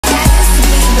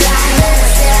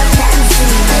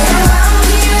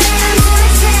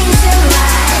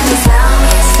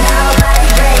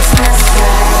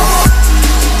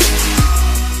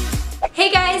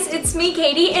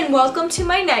welcome to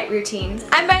my night routine.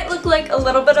 I might look like a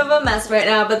little bit of a mess right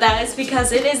now, but that is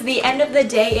because it is the end of the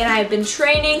day and I've been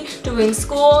training, doing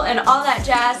school, and all that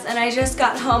jazz, and I just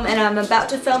got home and I'm about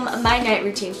to film my night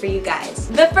routine for you guys.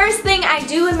 The first thing I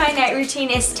do in my night routine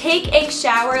is take a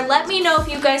shower. Let me know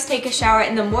if you guys take a shower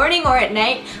in the morning or at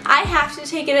night. I have to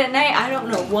take it at night. I don't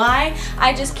know why.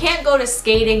 I just can't go to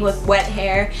skating with wet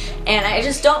hair, and I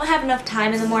just don't have enough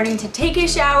time in the morning to take a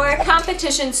shower.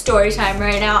 Competition story time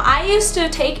right now. I used to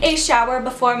take a shower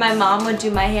before my mom would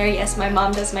do my hair. Yes, my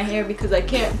mom does my hair because I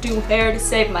can't do hair to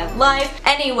save my life.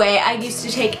 Anyway, I used to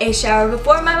take a shower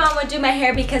before my mom would do my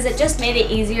hair because it just made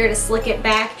it easier to slick it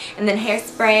back and then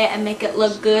hairspray it and make it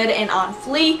look good and on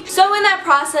fleek. So in that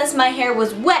process, my hair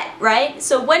was wet, right?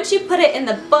 So when she put it in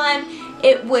the bun,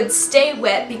 it would stay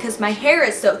wet because my hair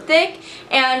is so thick,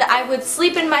 and I would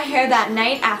sleep in my hair that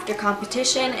night after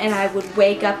competition, and I would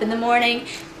wake up in the morning,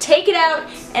 take it out,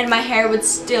 and my hair would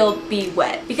still be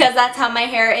wet because that's how my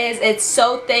hair is. It's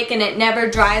so thick and it never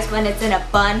dries when it's in a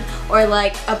bun or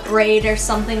like a braid or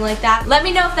something like that. Let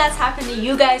me know if that's happened to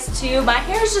you guys too. My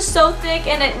hair is just so thick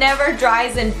and it never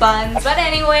dries in buns. But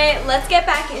anyway, let's get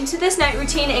back into this night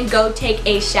routine and go take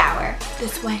a shower.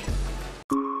 This way.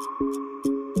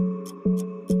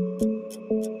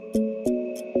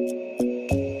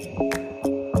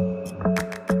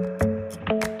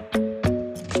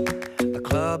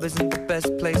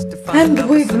 And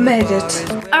we've made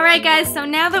it. Alright guys, so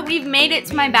now that we've made it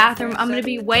to my bathroom, I'm going to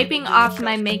be wiping off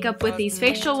my makeup with these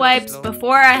facial wipes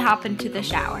before I hop into the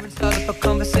shower. Now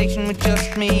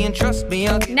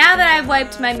that I've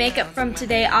wiped my makeup from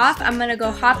today off, I'm going to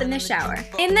go hop in the shower.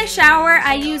 In the shower,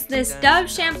 I use this Dove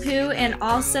shampoo and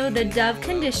also the Dove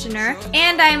conditioner,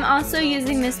 and I'm also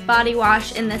using this body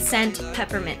wash in the scent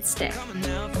Peppermint Stick.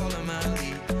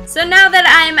 So now that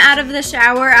I'm out of the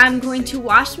shower, I'm going to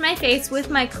wash my face with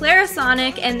my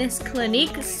Clarisonic and this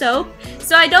Clinique soap.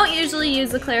 So I don't usually use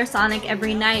the Clarisonic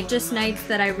every night, just nights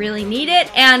that I really need it.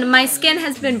 And my skin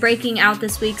has been breaking out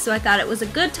this week, so I thought it was a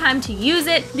good time to use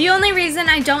it. The only reason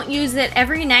I don't use it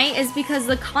every night is because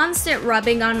the constant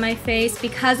rubbing on my face,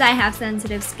 because I have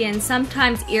sensitive skin,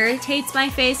 sometimes irritates my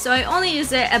face, so I only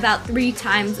use it about 3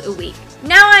 times a week.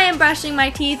 Now I am brushing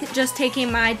my teeth, just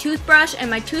taking my toothbrush and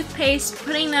my toothpaste,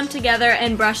 putting them together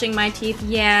and brushing my teeth.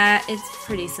 Yeah, it's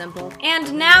pretty simple.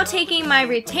 And now taking my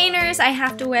retainers, I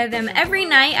have to wear them every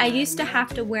night. I used to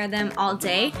have to wear them all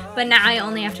day, but now I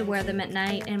only have to wear them at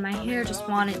night, and my hair just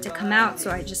wanted to come out,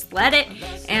 so I just let it,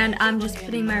 and I'm just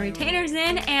putting my retainers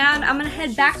in, and I'm gonna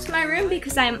head back to my room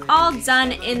because I'm all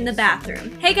done in the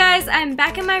bathroom. Hey guys, I'm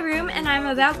back in my room and I'm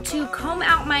about to comb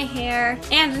out my hair,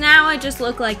 and now I just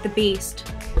look like the Beast.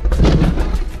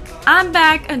 I'm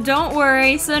back, and don't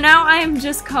worry. So now I'm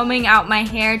just combing out my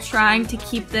hair, trying to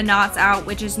keep the knots out,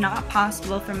 which is not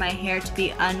possible for my hair to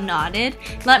be unknotted.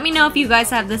 Let me know if you guys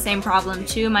have the same problem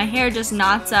too. My hair just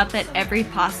knots up at every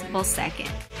possible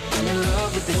second.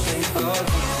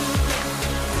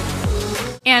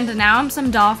 And now I'm some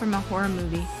doll from a horror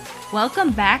movie.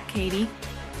 Welcome back, Katie.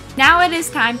 Now it is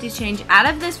time to change out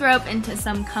of this robe into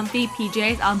some comfy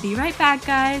PJs. I'll be right back,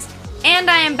 guys.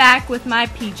 And I am back with my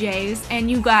PJs,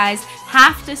 and you guys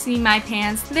have to see my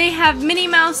pants. They have Minnie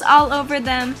Mouse all over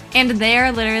them, and they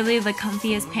are literally the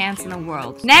comfiest pants in the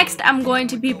world. Next, I'm going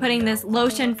to be putting this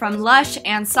lotion from Lush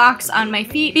and socks on my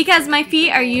feet because my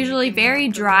feet are usually very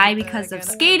dry because of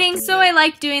skating, so I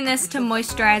like doing this to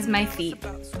moisturize my feet.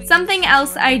 Something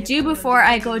else I do before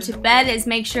I go to bed is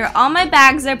make sure all my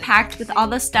bags are packed with all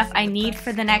the stuff I need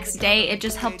for the next day. It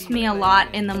just helps me a lot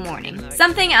in the morning.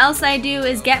 Something else I do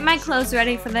is get my clothes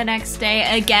ready for the next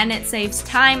day. Again, it saves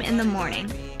time in the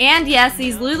morning. And yes,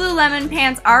 these Lululemon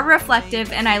pants are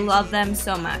reflective and I love them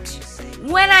so much.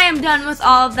 When I am done with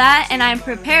all of that and I'm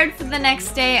prepared for the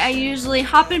next day, I usually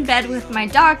hop in bed with my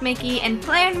dog Mickey and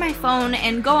play on my phone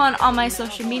and go on all my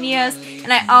social medias,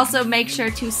 and I also make sure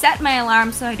to set my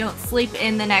alarm so I don't sleep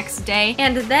in the next day,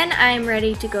 and then I am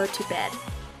ready to go to bed.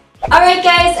 Alright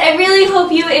guys, I really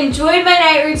hope you enjoyed my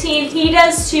night routine. He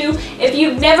does too. If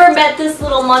you've never met this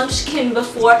little munchkin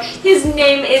before, his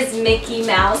name is Mickey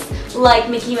Mouse, like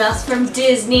Mickey Mouse from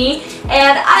Disney.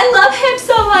 And I love him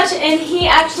so much, and he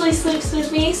actually sleeps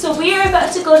with me. So we are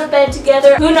about to go to bed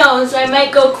together. Who knows, I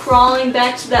might go crawling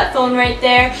back to that phone right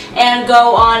there and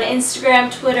go on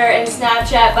Instagram, Twitter, and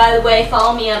Snapchat. By the way,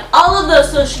 follow me on all of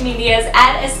those social medias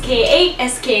at SK8,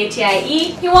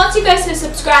 SKATIE. He wants you guys to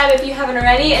subscribe if you haven't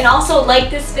already, and also like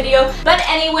this video. But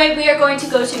anyway, we are going to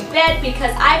go to bed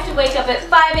because I have to wake up at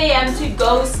 5 a.m. to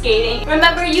go skating.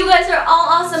 Remember, you guys are all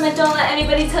awesome, and don't let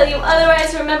anybody tell you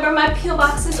Otherwise, remember my P.O.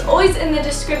 box is always in the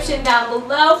description down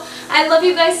below. I love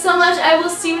you guys so much. I will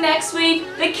see you next week.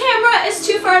 The camera is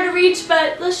too far to reach,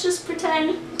 but let's just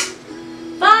pretend.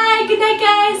 Bye. Good night,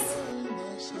 guys.